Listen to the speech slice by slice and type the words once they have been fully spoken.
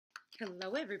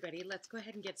Hello, everybody. Let's go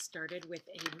ahead and get started with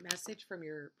a message from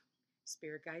your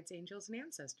spirit guides, angels, and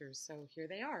ancestors. So here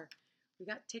they are. We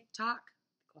got tick-tock.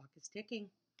 The clock is ticking.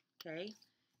 Okay.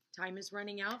 Time is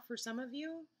running out for some of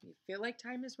you. You feel like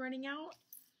time is running out.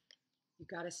 You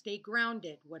got to stay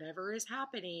grounded. Whatever is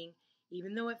happening,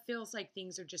 even though it feels like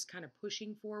things are just kind of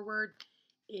pushing forward,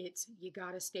 you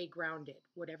got to stay grounded,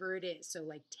 whatever it is. So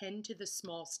like tend to the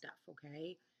small stuff,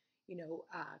 okay?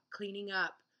 Cleaning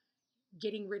up,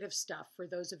 getting rid of stuff for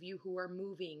those of you who are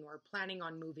moving or planning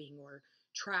on moving or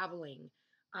traveling.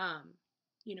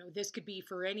 This could be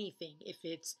for anything. If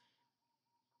it's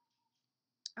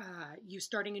you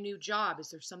starting a new job, is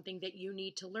there something that you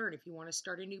need to learn? If you want to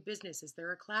start a new business, is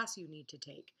there a class you need to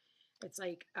take? It's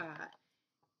like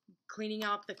cleaning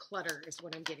out the clutter is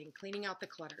what I'm getting. Cleaning out the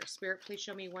clutter. Spirit, please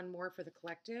show me one more for the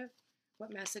collective.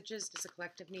 What messages does the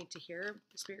collective need to hear?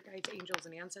 Spirit guides, angels,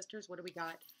 and ancestors. What do we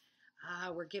got?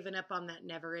 We're giving up on that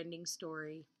never-ending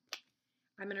story.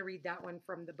 I'm going to read that one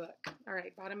from the book. All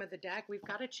right, bottom of the deck, we've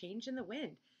got a change in the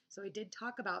wind. So I did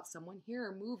talk about someone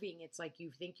here moving. It's like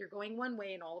you think you're going one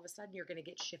way and all of a sudden you're going to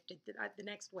get shifted the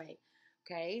next way.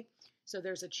 Okay, so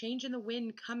there's a change in the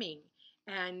wind coming.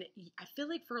 And I feel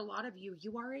like for a lot of you,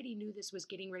 you already knew this was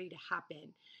getting ready to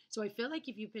happen. So I feel like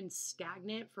if you've been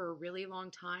stagnant for a really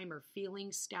long time or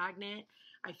feeling stagnant,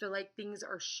 I feel like things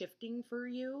are shifting for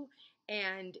you.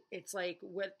 And it's like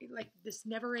this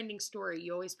never-ending story.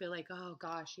 You always feel like, oh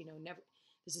gosh,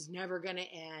 this is never going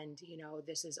to end.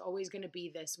 This is always going to be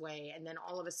this way. And then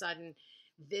all of a sudden,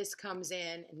 this comes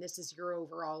in, and this is your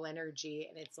overall energy,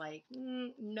 and it's like,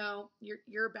 no,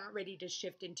 you're about ready to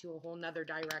shift into a whole nother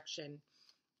direction.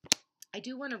 I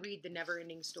do want to read the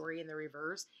never-ending story in the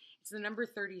reverse. It's the number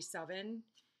 37,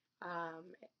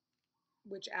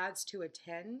 which adds to a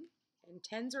 10, and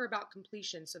 10s are about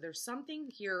completion. So there's something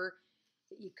here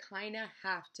that you kind of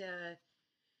have to,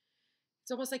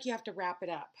 it's almost like you have to wrap it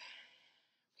up.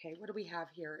 Okay, what do we have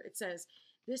here? It says,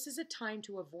 this is a time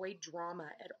to avoid drama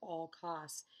at all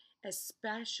costs,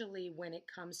 especially when it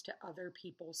comes to other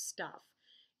people's stuff.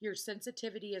 Your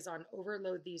sensitivity is on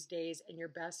overload these days, and you're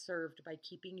best served by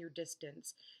keeping your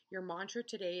distance. Your mantra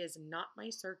today is not my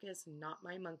circus, not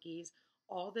my monkeys.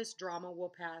 All this drama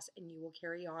will pass, and you will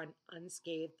carry on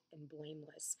unscathed and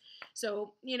blameless.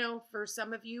 So, for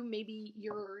some of you, maybe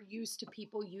you're used to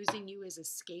people using you as a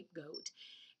scapegoat.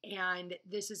 And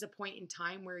this is a point in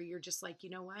time where you're just like, you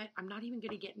know what? I'm not even going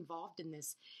to get involved in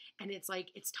this. And it's like,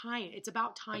 it's time. It's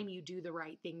about time you do the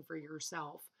right thing for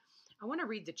yourself. I want to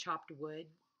read the chopped wood,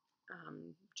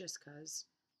 just because.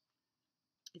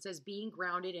 It says, being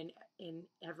grounded in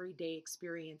everyday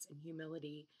experience and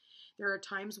humility. There are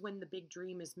times when the big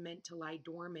dream is meant to lie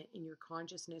dormant in your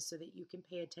consciousness so that you can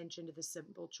pay attention to the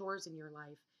simple chores in your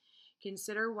life.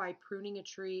 Consider why pruning a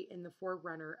tree in the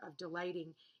forerunner of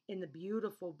delighting in the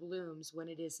beautiful blooms when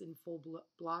it is in full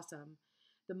blossom.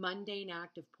 The mundane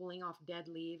act of pulling off dead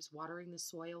leaves, watering the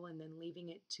soil, and then leaving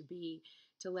it to be,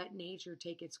 to let nature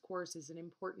take its course, is an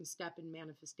important step in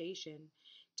manifestation.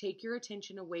 Take your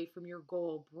attention away from your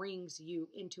goal brings you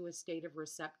into a state of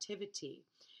receptivity.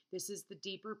 This is the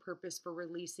deeper purpose for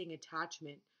releasing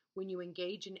attachment. When you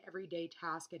engage in everyday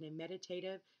task in a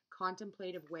meditative,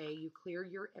 contemplative way, you clear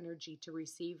your energy to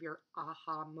receive your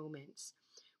aha moments,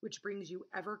 which brings you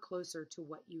ever closer to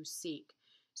what you seek.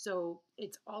 So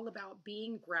it's all about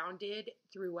being grounded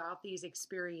throughout these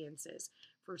experiences.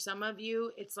 For some of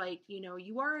you, it's like,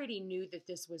 you already knew that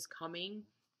this was coming.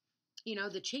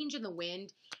 The change in the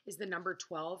wind is the number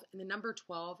 12, and the number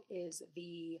 12 is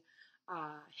the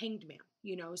hanged man,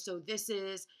 so this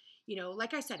is,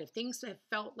 like I said, if things have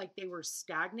felt like they were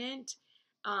stagnant,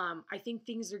 I think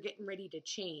things are getting ready to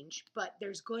change, but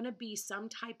there's going to be some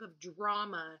type of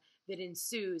drama that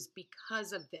ensues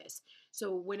because of this.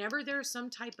 So whenever there's some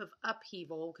type of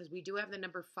upheaval, because we do have the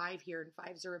number 5 here,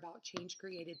 and 5s are about change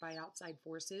created by outside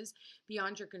forces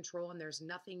beyond your control, and there's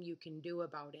nothing you can do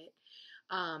about it.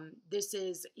 This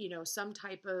is, some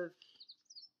type of,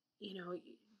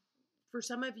 for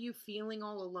some of you feeling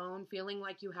all alone, feeling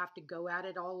like you have to go at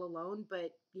it all alone.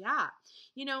 But yeah,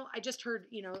 I just heard,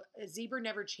 a zebra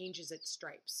never changes its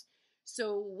stripes.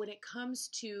 So when it comes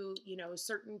to,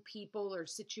 certain people or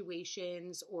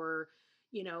situations, or,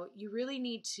 you really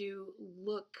need to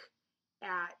look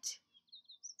at,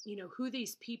 who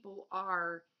these people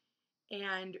are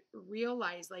and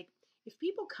realize, like, if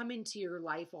people come into your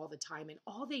life all the time and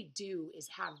all they do is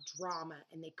have drama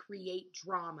and they create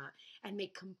drama and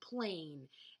they complain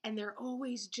and they're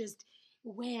always just,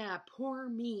 wah, poor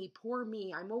me,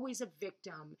 I'm always a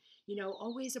victim,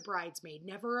 always a bridesmaid,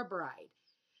 never a bride.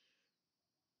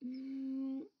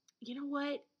 You know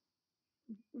what?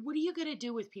 What are you going to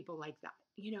do with people like that?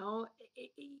 you know,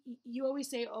 you always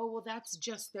say, oh, well, that's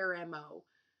just their MO.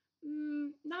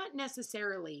 Not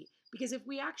necessarily, because if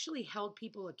we actually held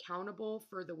people accountable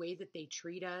for the way that they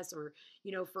treat us, or,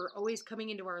 you know, for always coming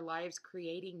into our lives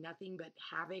creating nothing but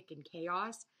havoc and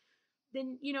chaos,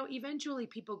 then, you know, eventually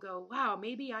people go, wow,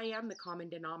 maybe I am the common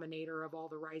denominator of all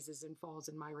the rises and falls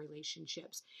in my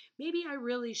relationships. Maybe I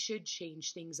really should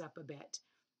change things up a bit.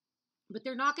 But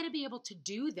they're not going to be able to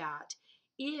do that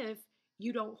if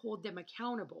you don't hold them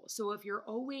accountable. So if you're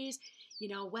always, you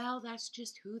know, well, that's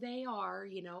just who they are,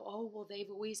 you know, oh, well, they've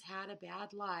always had a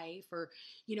bad life, or,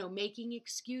 you know, making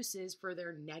excuses for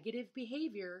their negative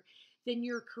behavior, then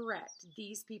you're correct.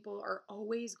 These people are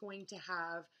always going to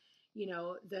have, you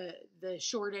know, the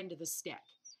short end of the stick.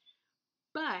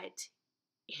 But,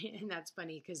 and that's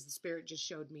funny because the spirit just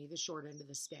showed me the short end of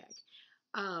the stick.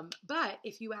 But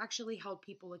if you actually held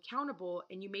people accountable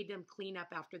and you made them clean up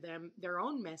after their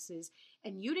own messes,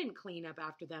 and you didn't clean up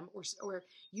after them, or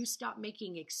you stopped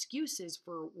making excuses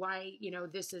for why, you know,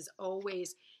 this is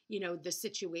always, you know, the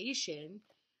situation,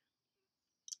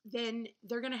 then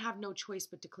they're going to have no choice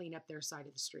but to clean up their side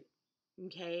of the street.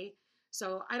 Okay.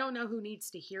 So I don't know who needs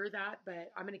to hear that,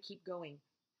 but I'm going to keep going.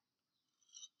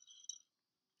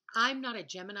 I'm not a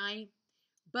Gemini,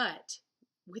 but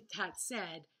with that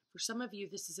said, for some of you,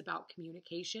 this is about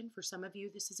communication. For some of you,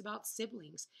 this is about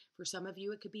siblings. For some of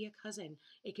you, it could be a cousin.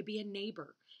 It could be a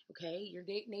neighbor, okay? Your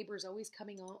neighbor is always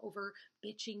coming over,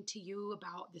 bitching to you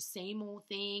about the same old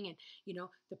thing and, you know,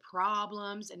 the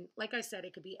problems. And like I said,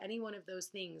 it could be any one of those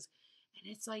things. And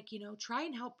it's like, you know, try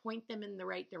and help point them in the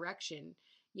right direction,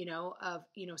 you know, of,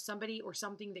 you know, somebody or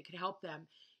something that could help them,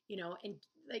 you know, and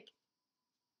like,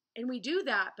 and we do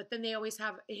that, but then they always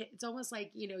have, it's almost like,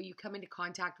 you know, you come into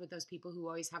contact with those people who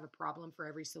always have a problem for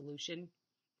every solution.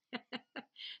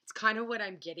 It's kind of what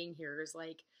I'm getting here is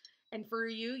like, and for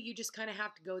you, you just kind of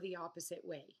have to go the opposite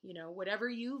way. You know, whatever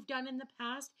you've done in the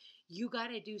past, you got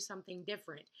to do something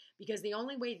different, because the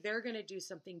only way they're going to do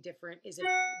something different is if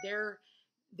they're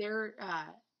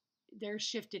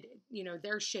shifted, you know,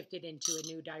 they're shifted into a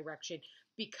new direction,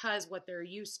 because what they're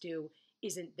used to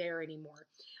isn't there anymore.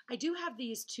 I do have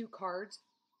these two cards,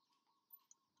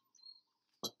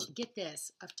 get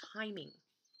this, of timing.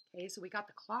 Okay, so we got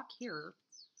the clock here,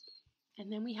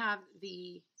 and then we have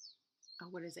the, oh,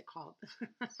 what is it called?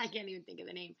 I can't even think of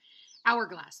the name.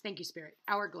 Hourglass. Thank you, Spirit.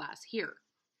 Hourglass here.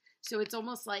 So it's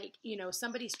almost like, you know,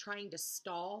 somebody's trying to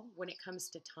stall when it comes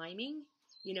to timing.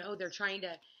 You know, they're trying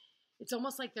to, it's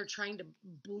almost like they're trying to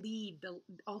bleed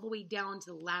all the way down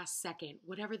to the last second,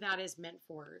 whatever that is meant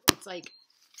for. It's like,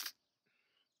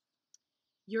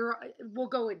 we'll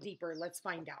go deeper. Let's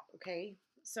find out. Okay.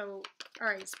 So, all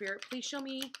right, Spirit, please show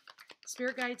me,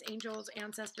 spirit guides, angels,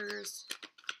 ancestors.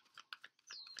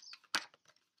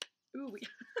 Ooh.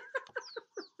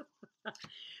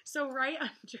 So right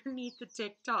underneath the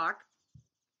TikTok,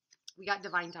 we got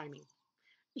divine timing.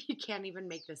 You can't even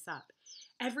make this up.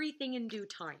 Everything in due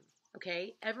time.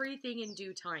 Okay. Everything in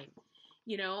due time.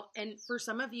 You know, and for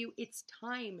some of you, it's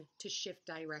time to shift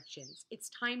directions. It's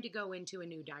time to go into a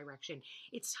new direction.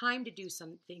 It's time to do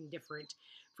something different.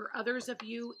 For others of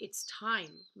you, it's time.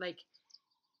 Like,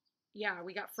 yeah,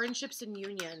 we got friendships and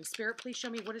union. Spirit, please show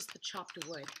me, what is the chopped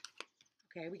wood?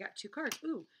 Okay, we got two cards.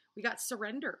 Ooh, we got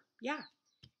surrender. Yeah.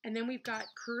 And then we've got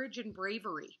courage and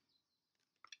bravery.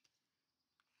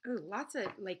 Ooh, lots of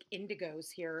like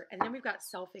indigos here. And then we've got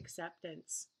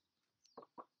self-acceptance.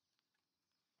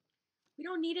 We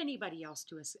don't need anybody else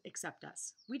to accept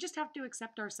us. We just have to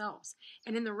accept ourselves.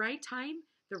 And in the right time,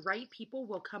 the right people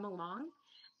will come along,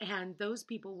 and those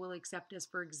people will accept us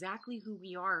for exactly who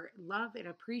we are, love and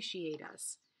appreciate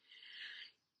us.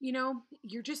 You know,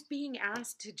 you're just being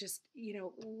asked to just, you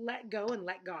know, let go and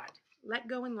let God. Let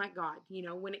go and let God. You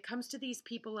know, when it comes to these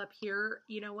people up here,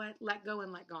 you know what? Let go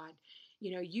and let God.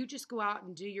 You know, you just go out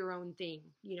and do your own thing.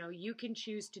 You know, you can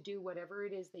choose to do whatever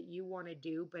it is that you want to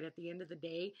do. But at the end of the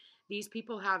day, these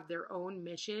people have their own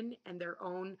mission and their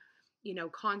own, you know,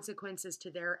 consequences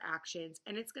to their actions.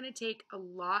 And it's going to take a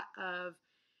lot of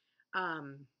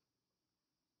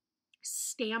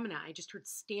stamina. I just heard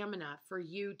stamina for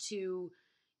you to,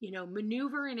 you know,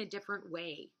 maneuver in a different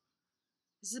way.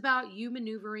 This is about you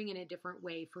maneuvering in a different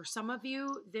way. For some of you,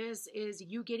 this is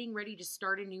you getting ready to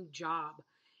start a new job,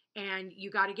 and you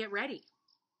got to get ready.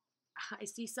 I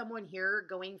see someone here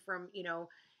going from, you know,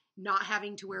 not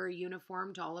having to wear a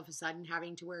uniform to all of a sudden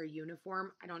having to wear a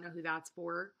uniform. I don't know who that's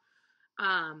for.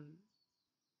 I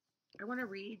want to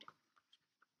read.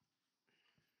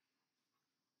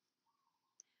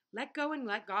 Let go and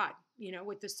let God, you know,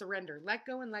 with the surrender. Let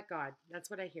go and let God. That's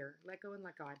what I hear. Let go and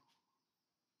let God.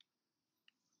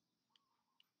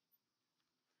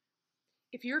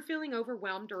 If you're feeling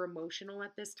overwhelmed or emotional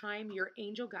at this time, your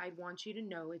angel guide wants you to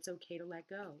know it's okay to let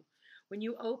go. When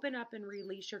you open up and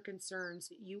release your concerns,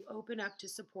 you open up to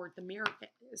support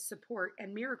support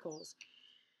and miracles.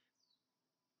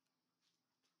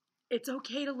 It's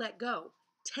okay to let go.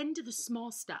 Tend to the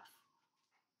small stuff.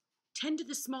 Tend to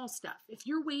the small stuff. If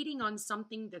you're waiting on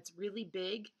something that's really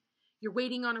big, you're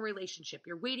waiting on a relationship,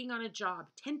 you're waiting on a job,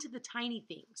 tend to the tiny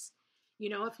things.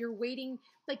 If you're waiting,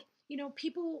 like,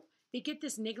 people, they get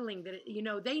this niggling that,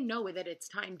 they know that it's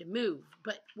time to move.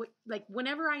 But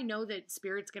whenever I know that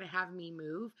Spirit's going to have me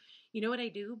move, you know what I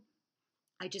do?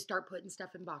 I just start putting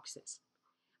stuff in boxes.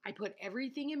 I put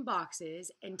everything in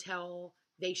boxes until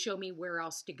they show me where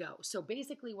else to go. So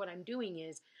basically what I'm doing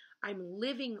is I'm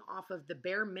living off of the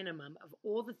bare minimum of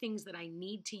all the things that I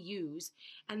need to use.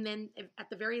 And then at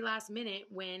the very last minute,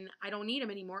 when I don't need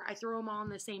them anymore, I throw them all in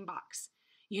the same box.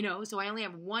 So I only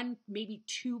have one, maybe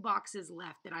two boxes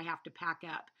left that I have to pack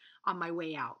up on my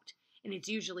way out. And it's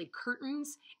usually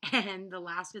curtains and the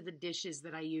last of the dishes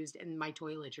that I used in my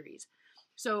toiletries.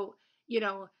 So,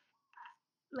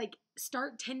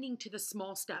 start tending to the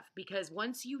small stuff, because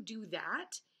once you do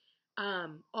that,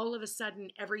 all of a sudden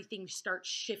everything starts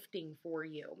shifting for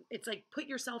you. It's like put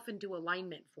yourself into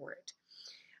alignment for it.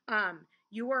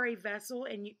 You are a vessel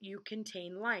and you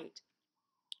contain light.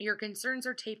 Your concerns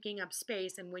are taking up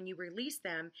space, and when you release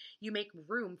them, you make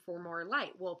room for more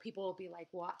light. Well, people will be like,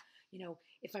 well,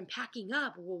 if I'm packing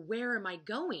up, well, where am I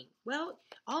going? Well,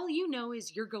 all you know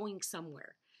is you're going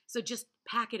somewhere. So just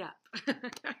pack it up.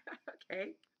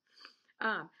 Okay?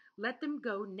 Let them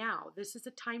go now. This is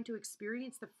a time to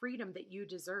experience the freedom that you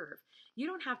deserve. You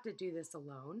don't have to do this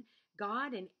alone.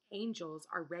 God and angels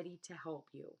are ready to help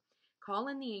you. Call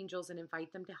in the angels and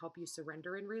invite them to help you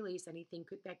surrender and release anything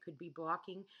that could be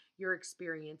blocking your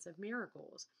experience of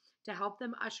miracles. To help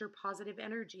them usher positive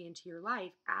energy into your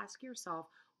life, ask yourself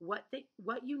what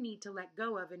you need to let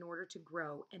go of in order to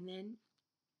grow, and then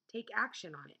take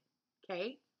action on it.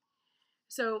 Okay?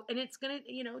 So, and it's going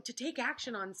to, to take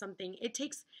action on something, it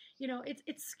takes,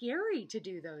 it's scary to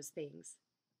do those things.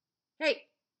 Hey,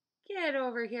 get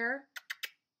over here.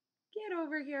 Get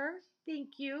over here.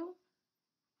 Thank you.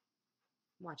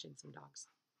 I'm watching some dogs.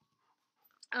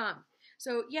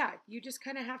 So yeah, you just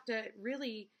kind of have to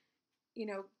really,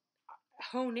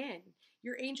 hone in.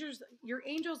 Your angels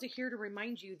are here to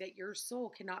remind you that your soul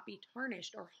cannot be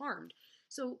tarnished or harmed.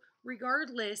 So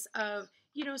regardless of,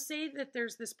 say that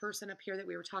there's this person up here that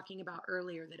we were talking about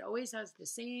earlier that always has the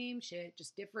same shit,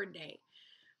 just different day.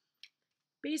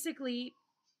 Basically,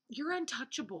 you're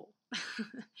untouchable.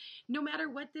 No matter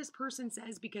what this person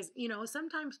says, because,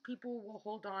 sometimes people will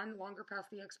hold on longer past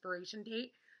the expiration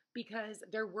date because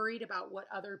they're worried about what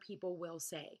other people will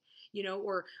say,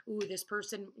 or, ooh, this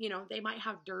person, they might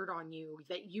have dirt on you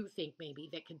that you think maybe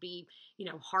that could be,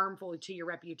 harmful to your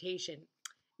reputation.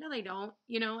 No, they don't.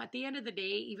 At the end of the day,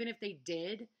 even if they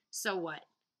did, so what?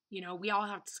 We all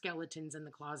have skeletons in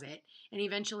the closet, and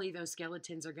eventually those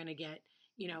skeletons are going to get,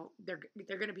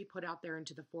 they're going to be put out there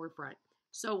into the forefront.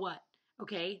 So what?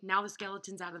 Okay, now the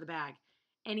skeleton's out of the bag.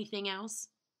 Anything else?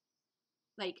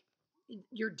 Like,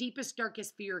 your deepest,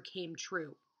 darkest fear came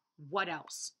true. What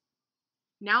else?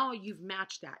 Now you've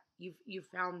matched that. You've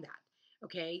found that.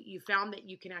 Okay, you found that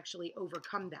you can actually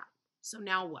overcome that. So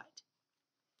now what?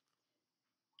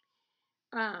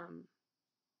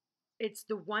 It's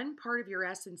the one part of your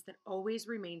essence that always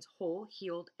remains whole,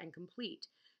 healed, and complete.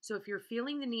 So if you're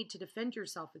feeling the need to defend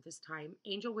yourself at this time,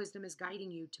 angel wisdom is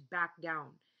guiding you to back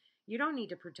down. You don't need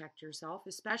to protect yourself,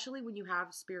 especially when you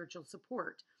have spiritual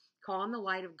support. Call on the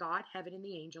light of God, heaven, and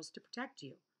the angels to protect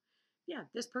you. Yeah,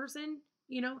 this person,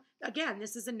 again,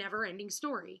 this is a never-ending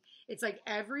story. It's like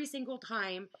every single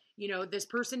time, this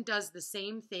person does the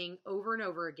same thing over and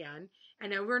over again,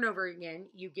 and over again,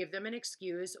 you give them an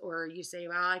excuse, or you say,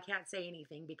 well, I can't say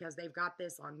anything because they've got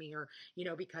this on me, or,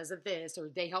 because of this, or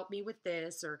they helped me with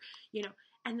this, or,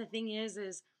 and the thing is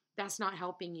that's not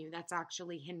helping you. That's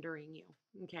actually hindering you.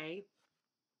 Okay.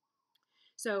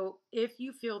 So if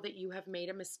you feel that you have made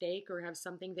a mistake or have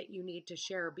something that you need to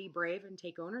share, be brave and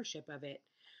take ownership of it.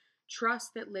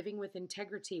 Trust that living with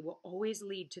integrity will always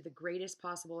lead to the greatest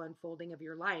possible unfolding of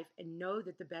your life, and know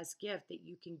that the best gift that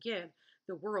you can give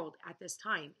the world at this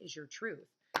time is your truth.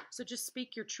 So just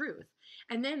speak your truth.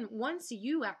 And then once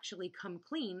you actually come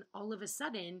clean, all of a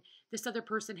sudden, this other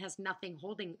person has nothing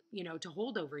holding, to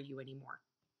hold over you anymore.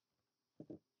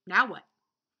 Now what?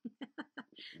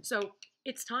 So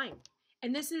it's time.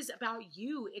 And this is about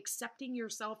you accepting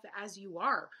yourself as you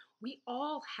are. We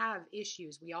all have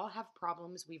issues. We all have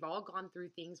problems. We've all gone through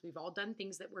things. We've all done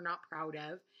things that we're not proud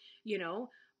of,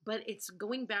 but it's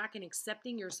going back and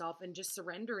accepting yourself and just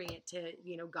surrendering it to,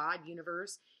 God,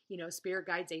 universe, spirit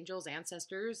guides, angels,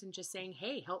 ancestors, and just saying,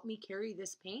 hey, help me carry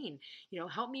this pain,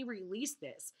 help me release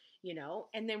this,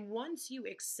 and then once you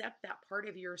accept that part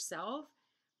of yourself,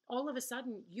 all of a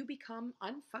sudden you become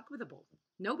unfuckwithable.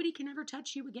 Nobody can ever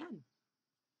touch you again.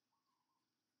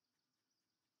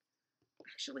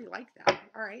 Actually like that.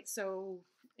 All right, so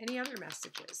any other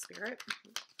messages, Spirit?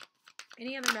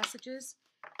 Any other messages?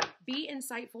 Be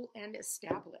insightful and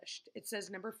established. It says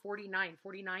number 49.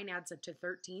 49 adds up to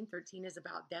 13. 13 is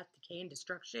about death, decay, and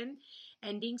destruction,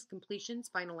 endings, completions,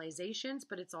 finalizations,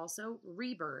 but it's also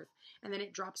rebirth. And then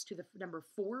it drops to the number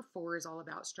 4. 4 is all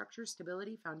about structure,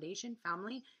 stability, foundation,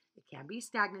 family. It can be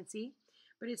stagnancy,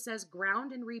 but it says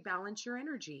ground and rebalance your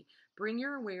energy. Bring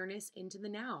your awareness into the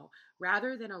now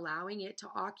rather than allowing it to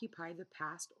occupy the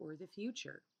past or the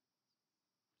future.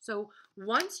 So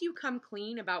once you come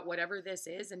clean about whatever this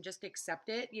is and just accept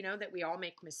it, that we all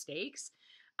make mistakes,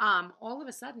 all of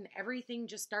a sudden everything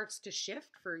just starts to shift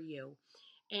for you.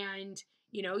 And,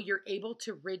 you're able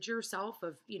to rid yourself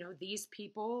of, these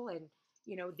people and,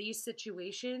 these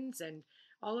situations, and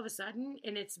all of a sudden,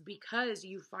 and it's because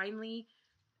you finally,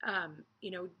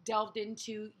 delved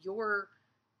into your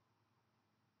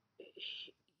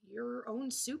own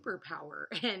superpower,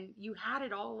 and you had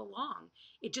it all along.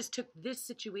 It just took this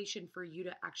situation for you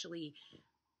to actually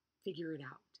figure it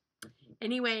out.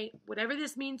 Anyway, whatever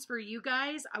this means for you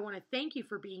guys, I want to thank you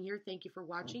for being here. Thank you for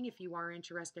watching. If you are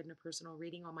interested in a personal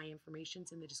reading, all my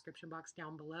information's in the description box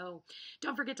down below.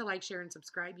 Don't forget to like, share, and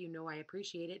subscribe. I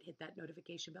appreciate it. Hit that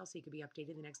notification bell so you can be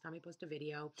updated the next time I post a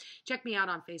video. Check me out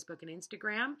on Facebook and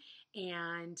Instagram.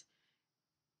 And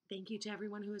thank you to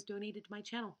everyone who has donated to my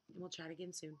channel. And we'll chat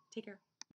again soon. Take care.